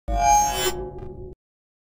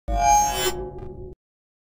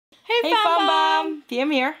Hey Fam Bam! PM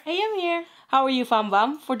here. Hey, I'm here. How are you, Fam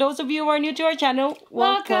Bam? For those of you who are new to our channel,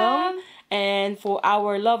 welcome. And for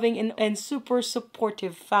our loving and super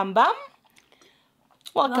supportive Fam Bam,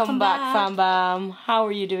 welcome back, Fam Bam. How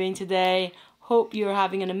are you doing today? Hope you're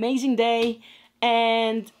having an amazing day.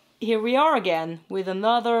 And here we are again with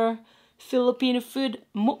another Filipino food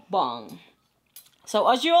mukbang. So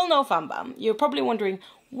as you all know, Fam Bam, you're probably wondering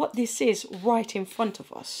what this is right in front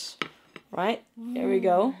of us. Right? There we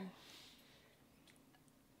go.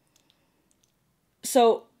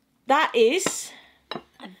 So that is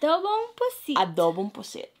Adobong pusit. Adobong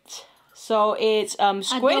pusit. So it's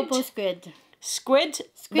squid. Adobo squid. Squid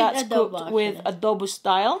that's adobo, cooked with adobo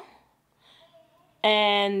style.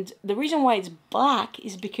 And the reason why it's black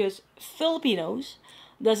is because Filipinos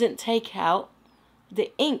doesn't take out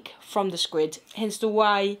the ink from the squid, hence the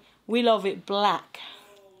why we love it black.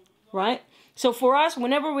 Right? So for us,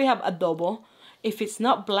 whenever we have adobo, if it's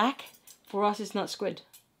not black, for us it's not squid.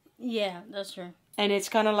 Yeah, that's true. And it's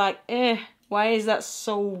kind of like, why is that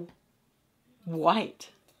so white?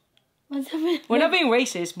 We're not being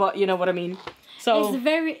racist, but you know what I mean. So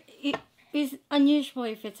it's unusual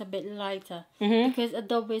if it's a bit lighter because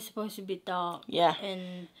adobo is supposed to be dark. Yeah.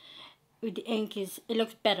 And with the ink it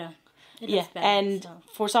looks better. And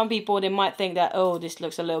for some people they might think that, oh, this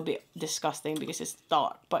looks a little bit disgusting because it's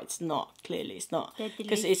dark, but it's not. Clearly it's not,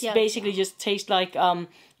 because it's basically just tastes like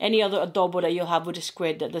any other adobo that you'll have with a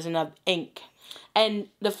squid that doesn't have ink. And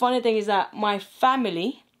the funny thing is that my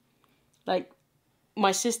family, like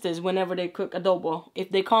my sisters, whenever they cook adobo, if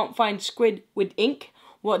they can't find squid with ink,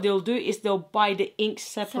 what they'll do is they'll buy the ink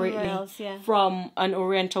separately from an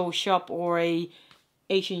Oriental shop or a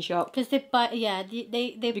Asian shop. Because they buy,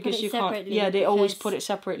 they put it separately. Yeah, they always put it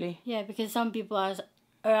separately. Yeah, because some people are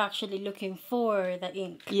actually looking for the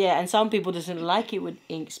ink. Yeah, and some people doesn't like it with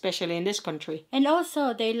ink, especially in this country. And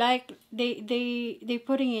also they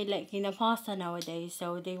putting it like in a pasta nowadays,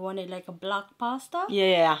 so they wanted like a black pasta.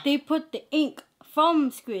 Yeah. They put the ink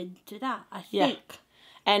from squid to that, I think.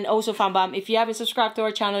 And also, Fam Bam, if you haven't subscribed to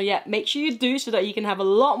our channel yet, make sure you do so that you can have a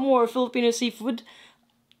lot more Filipino seafood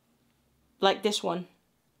like this one.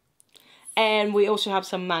 And we also have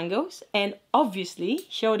some mangoes. And obviously,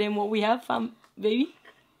 show them what we have, Fam baby.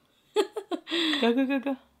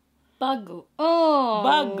 Go. Bagoong.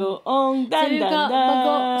 Bagoong. So we've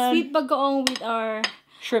got sweet bagoong with our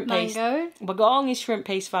shrimp paste. Mango. Bagoong is shrimp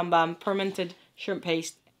paste, Fam Bam. Fermented shrimp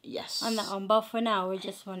paste. Yes. On that one, but for now we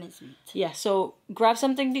just want it sweet. Yeah, so grab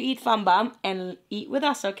something to eat, Fam Bam, and eat with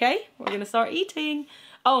us, okay? We're gonna start eating.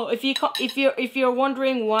 Oh, if you're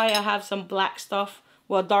wondering why I have some black stuff,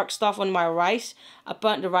 well, dark stuff on my rice, I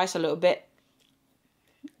burnt the rice a little bit.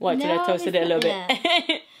 What, did I toasted it a little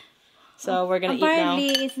bit? So we're gonna eat now.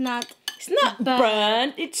 Apparently it's not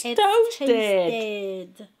burnt. It's toasted.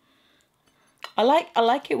 Toasted. I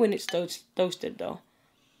like it when it's toasted though.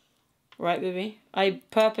 Right, baby? I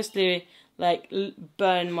purposely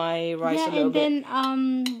burn my rice a little bit. Yeah,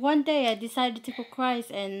 and then one day I decided to cook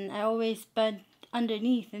rice and I always burn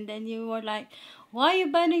underneath, and then you were like, why are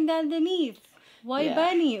you burning the underneath? Why are you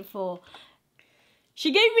burning it for?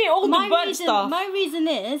 She gave me all the burnt stuff. My reason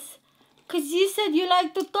is because you said you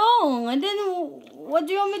like tutong, and then what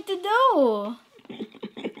do you want me to do?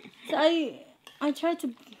 So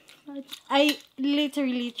I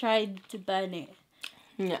literally tried to burn it.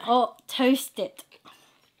 Yeah. Oh, toast it.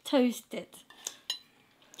 Toast it.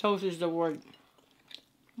 Toast is the word.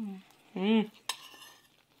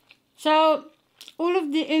 So all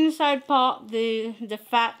of the inside part, the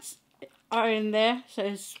fats are in there, so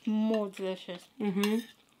it's more delicious.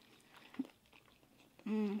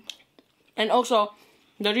 And also,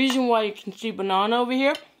 the reason why you can see banana over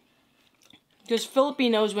here, because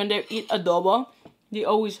Filipinos, when they eat adobo, they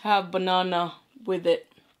always have banana with it.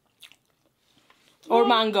 Or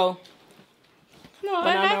mango. No,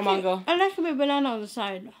 banana or mango. I like it with banana on the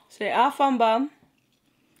side. Say, Fam Bam.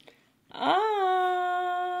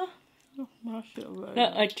 Ah. No,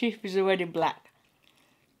 our teeth is already black.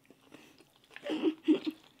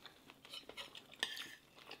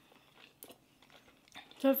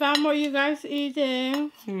 So, Fam, what are you guys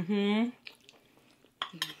eating?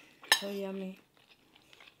 So yummy.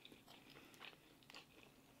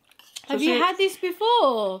 Have you had this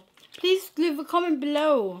before? Please leave a comment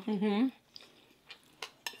below.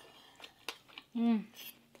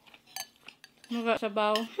 Look at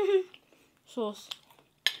sabaw. Sauce.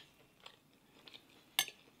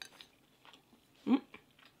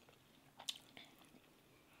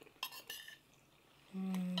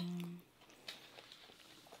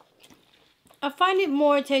 I find it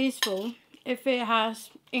more tasteful if it has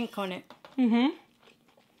ink on it.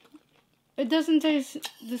 It doesn't taste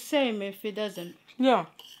the same if it doesn't. Yeah.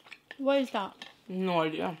 Why is that? No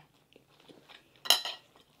idea.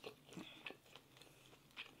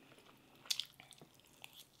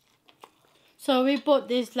 So we bought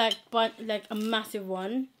this like a massive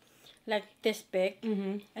one, like this big,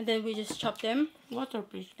 and then we just chop them. Water,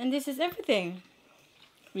 please. And this is everything.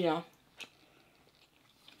 Yeah.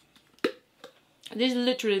 This is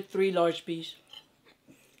literally 3 large pieces.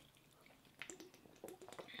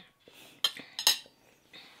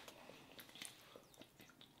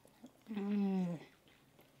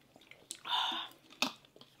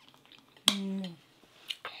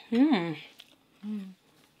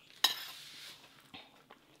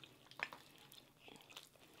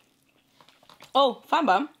 Oh,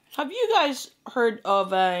 Famba, have you guys heard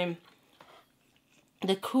of the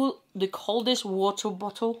coldest water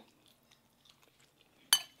bottle?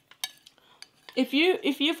 If you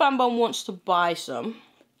Famba wants to buy some,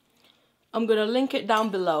 I'm gonna link it down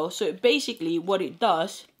below. So basically, what it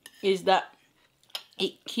does is that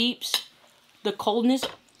it keeps the coldness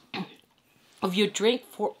of your drink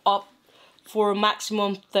for a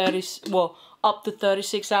maximum up to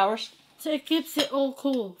 36 hours. So it keeps it all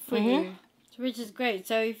cool for you, which is great.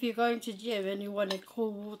 So if you're going to gym and you want a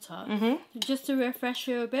cool water, just to refresh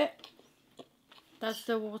you a bit, that's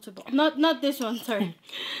the water bottle. Not this one, sorry.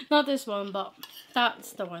 Not this one, but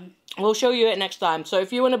that's the one. We'll show you it next time. So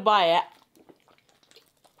if you want to buy it,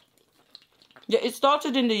 yeah, it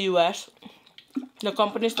started in the US. The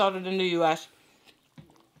company started in the US.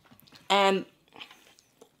 And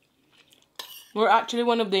we're actually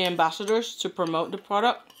one of the ambassadors to promote the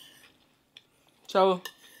product. So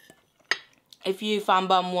if you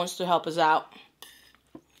Fanbum wants to help us out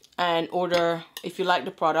and order, if you like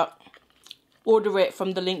the product, order it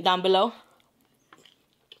from the link down below.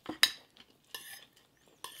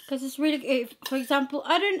 Because it's really, for example,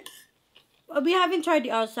 we haven't tried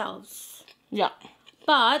it ourselves. Yeah.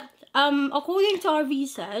 But according to our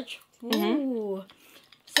research, so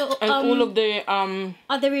and all of the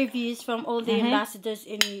other reviews from all the ambassadors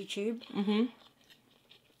in YouTube,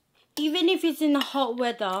 even if it's in hot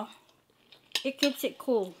weather, it keeps it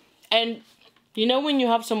cool. And you know when you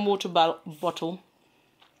have some water bottle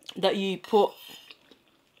that you put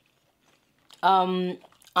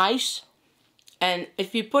ice, and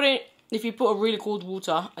if you put a really cold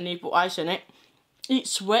water and you put ice in it, it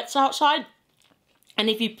sweats outside. And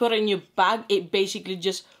if you put it in your bag, it basically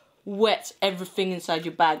just wets everything inside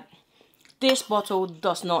your bag. This bottle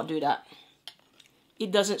does not do that. It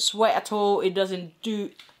doesn't sweat at all. It doesn't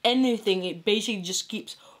do anything. It basically just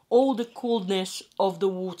keeps all the coolness of the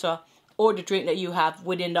water or the drink that you have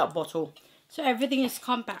within that bottle. So everything is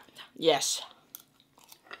compact. Yes.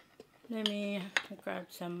 Let me grab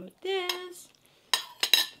some of this.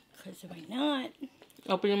 Because why not?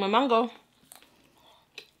 Opening my mango.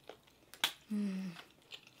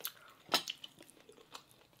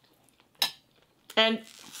 And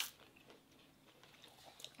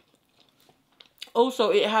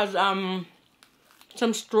also it has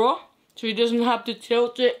some straw, so it doesn't have to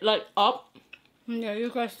tilt it like up. Yeah,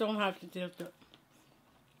 you guys don't have to tilt it.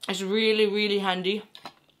 It's really, really handy.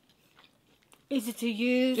 Easy to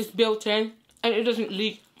use. It's built in and it doesn't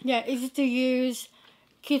leak. Yeah, easy to use.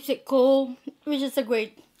 Keeps it cool, which is a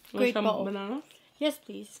great bottle. Banana? Yes,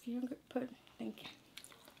 please. Can you put? Thank you.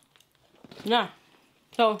 Yeah.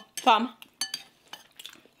 So, fam.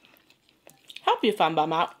 Help your fan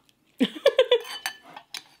bum out.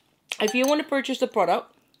 If you want to purchase the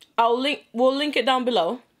product, we'll link it down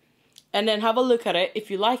below, and then have a look at it.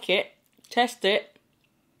 If you like it, test it,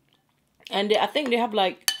 and I think they have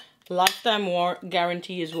like lifetime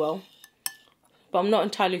guarantee as well. But I'm not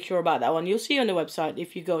entirely sure about that one. You'll see on the website.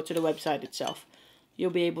 If you go to the website itself,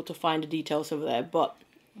 you'll be able to find the details over there. But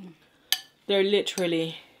they're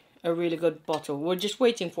literally a really good bottle. We're just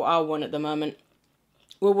waiting for our one at the moment.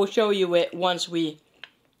 We will show you it once we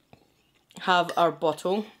have our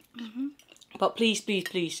bottle. But please, please,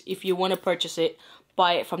 please, if you want to purchase it,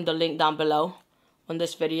 buy it from the link down below on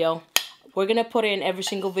this video. We're going to put it in every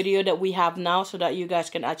single video that we have now so that you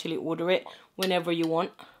guys can actually order it whenever you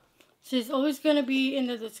want. So it's always going to be in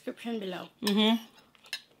the description below. You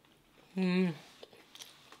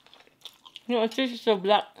know, it's just so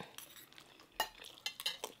black.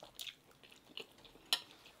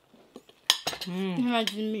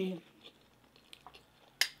 Imagine me.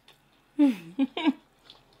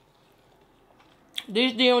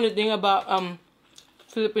 This is the only thing about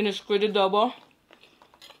Filipino Squid adobo,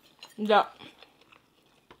 that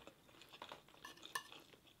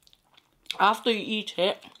after you eat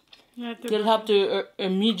it, you'll have to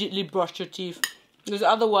immediately brush your teeth, because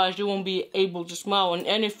otherwise you won't be able to smile. In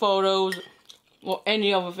any photos or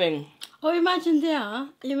any other thing. Oh, imagine there.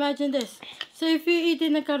 Imagine this. So if you eat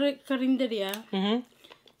in a carinderia,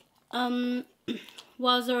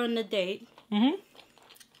 whilst you're on a date,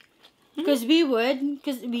 because we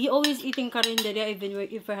always eat in carinderia even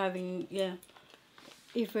if we're having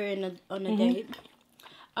if we're on a date.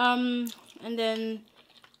 And then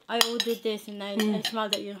I ordered this and I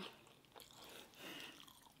smiled at you.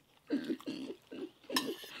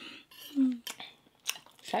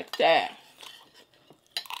 Check that.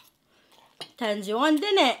 Turns you on,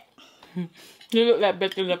 didn't it? You look like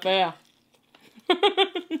Betty the Fair.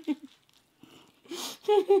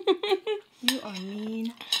 You are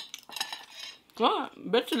mean. Wow,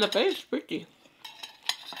 Betty the Fair is pretty.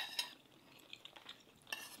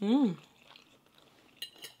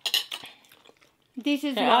 This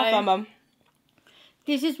is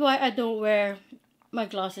why I don't wear my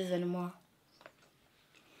glasses anymore.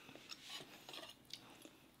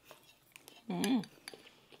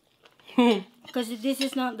 Because this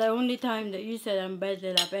is not the only time that you said I'm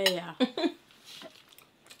Betty la Bella.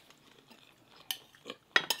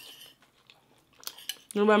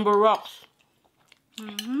 Remember rocks?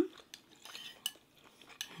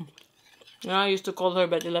 I used to call her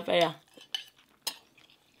Betty la Bella.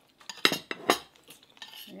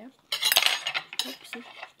 Yep. Oopsie.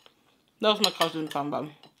 That was my cousin Bam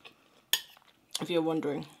Bam, if you're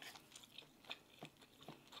wondering.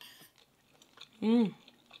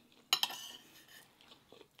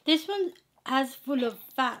 This one has full of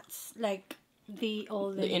fats, like the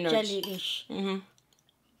jelly-ish.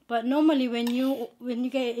 But normally when you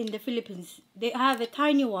get it in the Philippines, they have the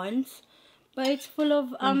tiny ones, but it's full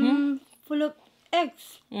of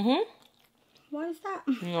eggs. Why is that?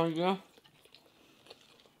 No idea.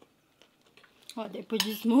 Oh, they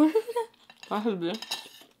produce more. Possibly.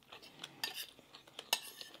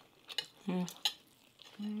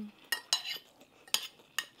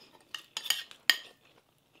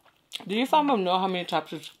 Do you find know how many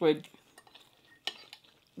types of squid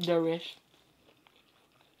there is?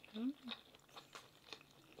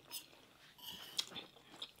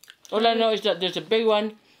 All I know is that there's a big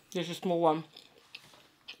one, there's a small one.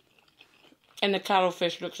 And the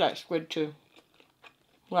cuttlefish looks like squid too.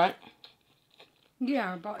 Right?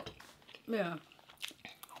 Yeah, but yeah.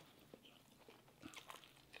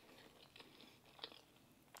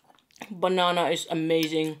 Banana is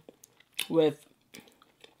amazing with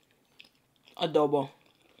adobo.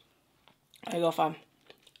 There you go, fam.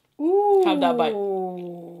 Ooh. Have that bite.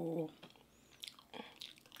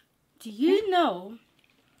 Do you know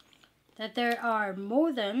that there are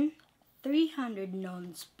more than 300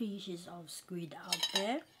 known species of squid out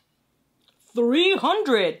there?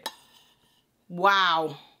 300!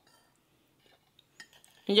 Wow.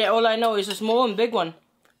 And yet all I know is a small and big one.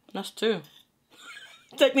 That's two.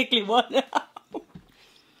 Technically one.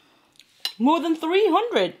 More than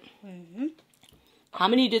 300. How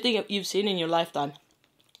many do you think you've seen in your lifetime?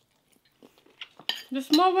 The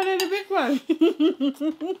small one and the big one.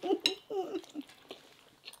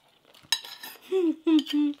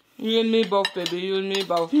 You and me both, baby. You and me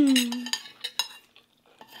both. Do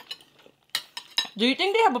you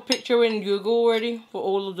think they have a picture in Google already for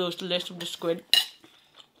all of those lists of the squid?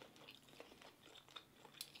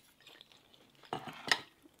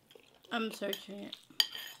 I'm searching it.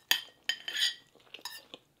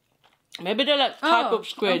 Maybe they're like type of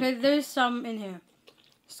squid. Okay, there's some in here.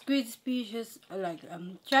 Squid species like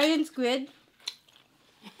giant squid,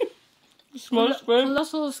 Small squid,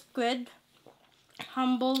 colossal squid,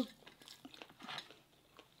 Humboldt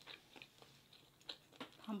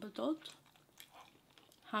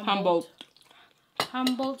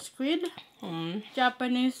squid,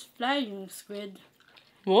 Japanese flying squid,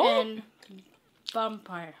 and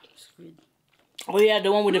vampire squid. Oh yeah, the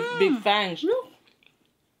one with the big fangs.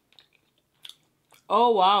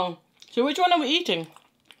 Oh wow. So which one are we eating?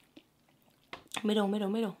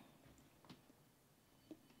 Middle.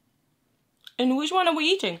 And which one are we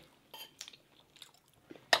eating?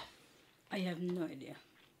 I have no idea.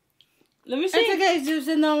 Let me see. It's okay, it's just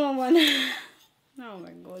a normal one. Oh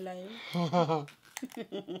my god,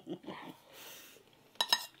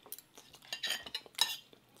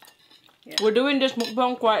 Yeah. We're doing this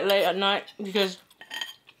mukbang quite late at night because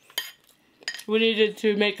we needed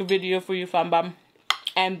to make a video for you, Fam Bam.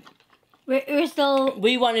 And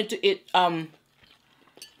we wanted to eat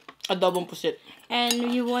adobong pusit.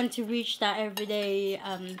 And you want to reach that everyday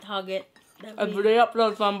target that everyday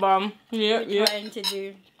upload, Fam Bam. Yeah, we're trying to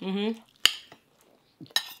do.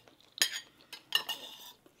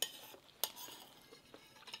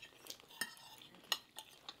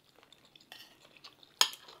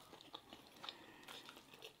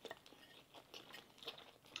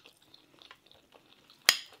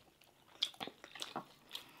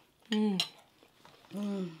 Mm.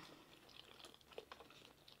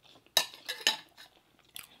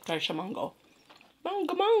 Try some mango.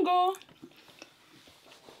 Mango.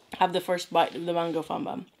 Have the first bite of the mango Fam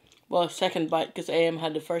Bam. Well, second bite because AM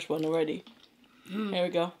had the first one already. Here we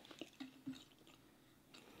go.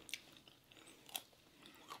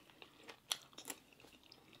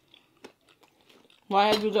 Why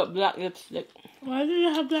have you got black lipstick? Why do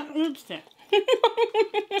you have black lipstick?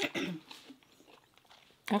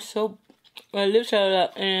 That's so... My lips are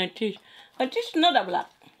like... And teeth. My teeth not that black.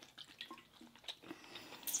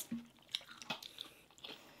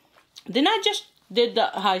 Didn't I just did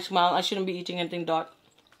that high smile? I shouldn't be eating anything dark.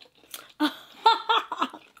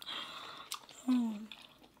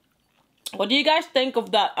 What do you guys think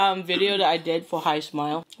of that video that I did for high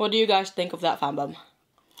smile? What do you guys think of that, Fam Bam?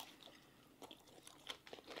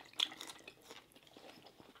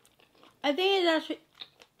 I think it's actually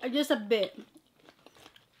just a bit.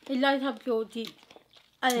 It lights up your teeth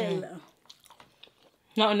a little.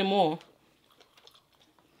 Not anymore.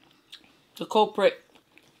 The culprit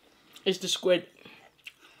is the squid.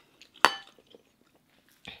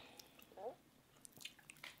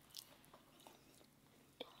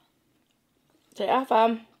 Say ah,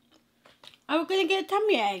 Fam. I was gonna get a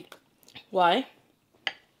tummy ache. Why?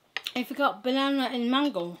 I forgot banana and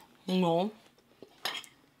mango. No.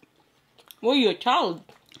 Well, you're a child.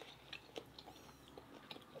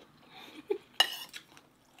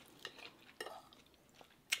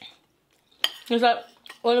 It's like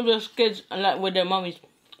one of those kids, like with their mummies.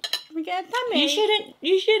 We get a tummy.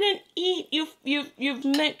 You shouldn't eat. You've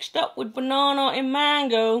mixed up with banana and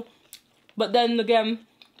mango. But then again,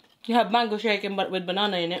 you have mango shaken but with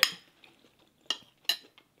banana in it.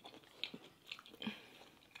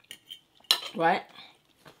 Right?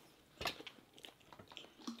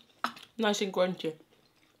 Nice and crunchy.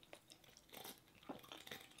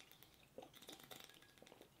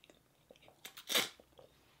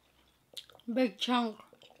 Big chunk.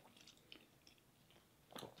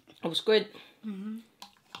 Of squid.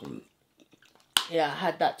 Yeah, I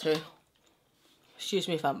had that too. Excuse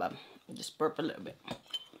me, Fam Bam. Just burp a little bit.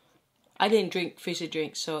 I didn't drink fizzy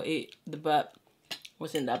drinks, so the burp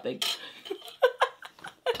wasn't that big.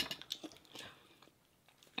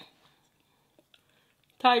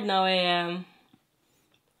 Tired now, I am.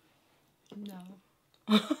 No.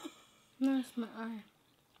 No, it's my eye.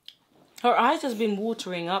 Her eyes has been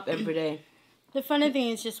watering up every day. The funny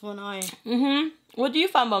thing is just one eye. What do you,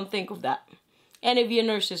 Fam Bam, think of that? Any of your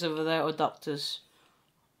nurses over there or doctors?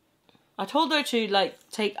 I told her to like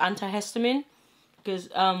take antihistamine because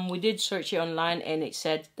we did search it online and it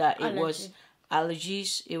said that it was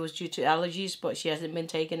allergies. It was due to allergies, but she hasn't been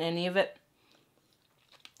taking any of it.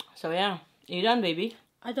 So yeah, you done, baby?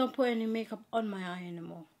 I don't put any makeup on my eye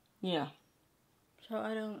anymore. Yeah. So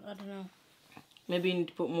I don't know. Maybe you need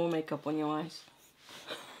to put more makeup on your eyes.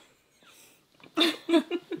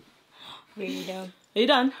 Really done? Are you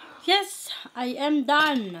done? Yes, I am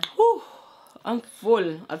done. Whew, I'm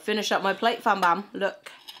full. I finished up my plate, Fam Bam. Look,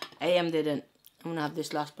 AM didn't. I'm gonna have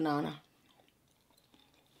this last banana.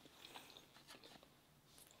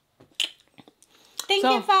 Thank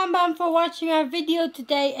you, Fam Bam, for watching our video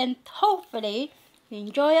today, and hopefully you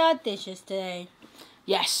enjoy our dishes today.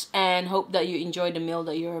 Yes, and hope that you enjoyed the meal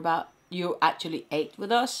that you actually ate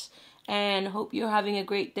with us. And hope you're having a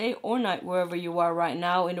great day or night wherever you are right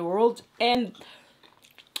now in the world. And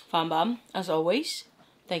Fam Bam, as always,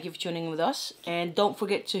 thank you for tuning in with us. And don't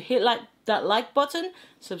forget to hit that like button,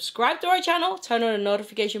 subscribe to our channel, turn on the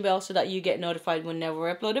notification bell so that you get notified whenever we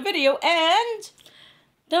upload a video. And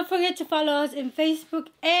don't forget to follow us in Facebook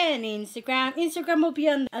and Instagram. Instagram will be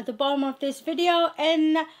at the bottom of this video,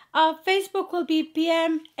 and our Facebook will be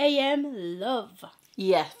PM Love.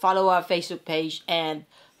 Yeah, follow our Facebook page. And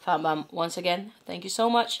Fam Bam, once again, thank you so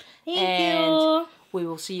much. Thank you. We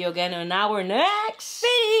will see you again in our next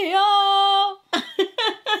video.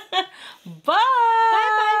 Bye.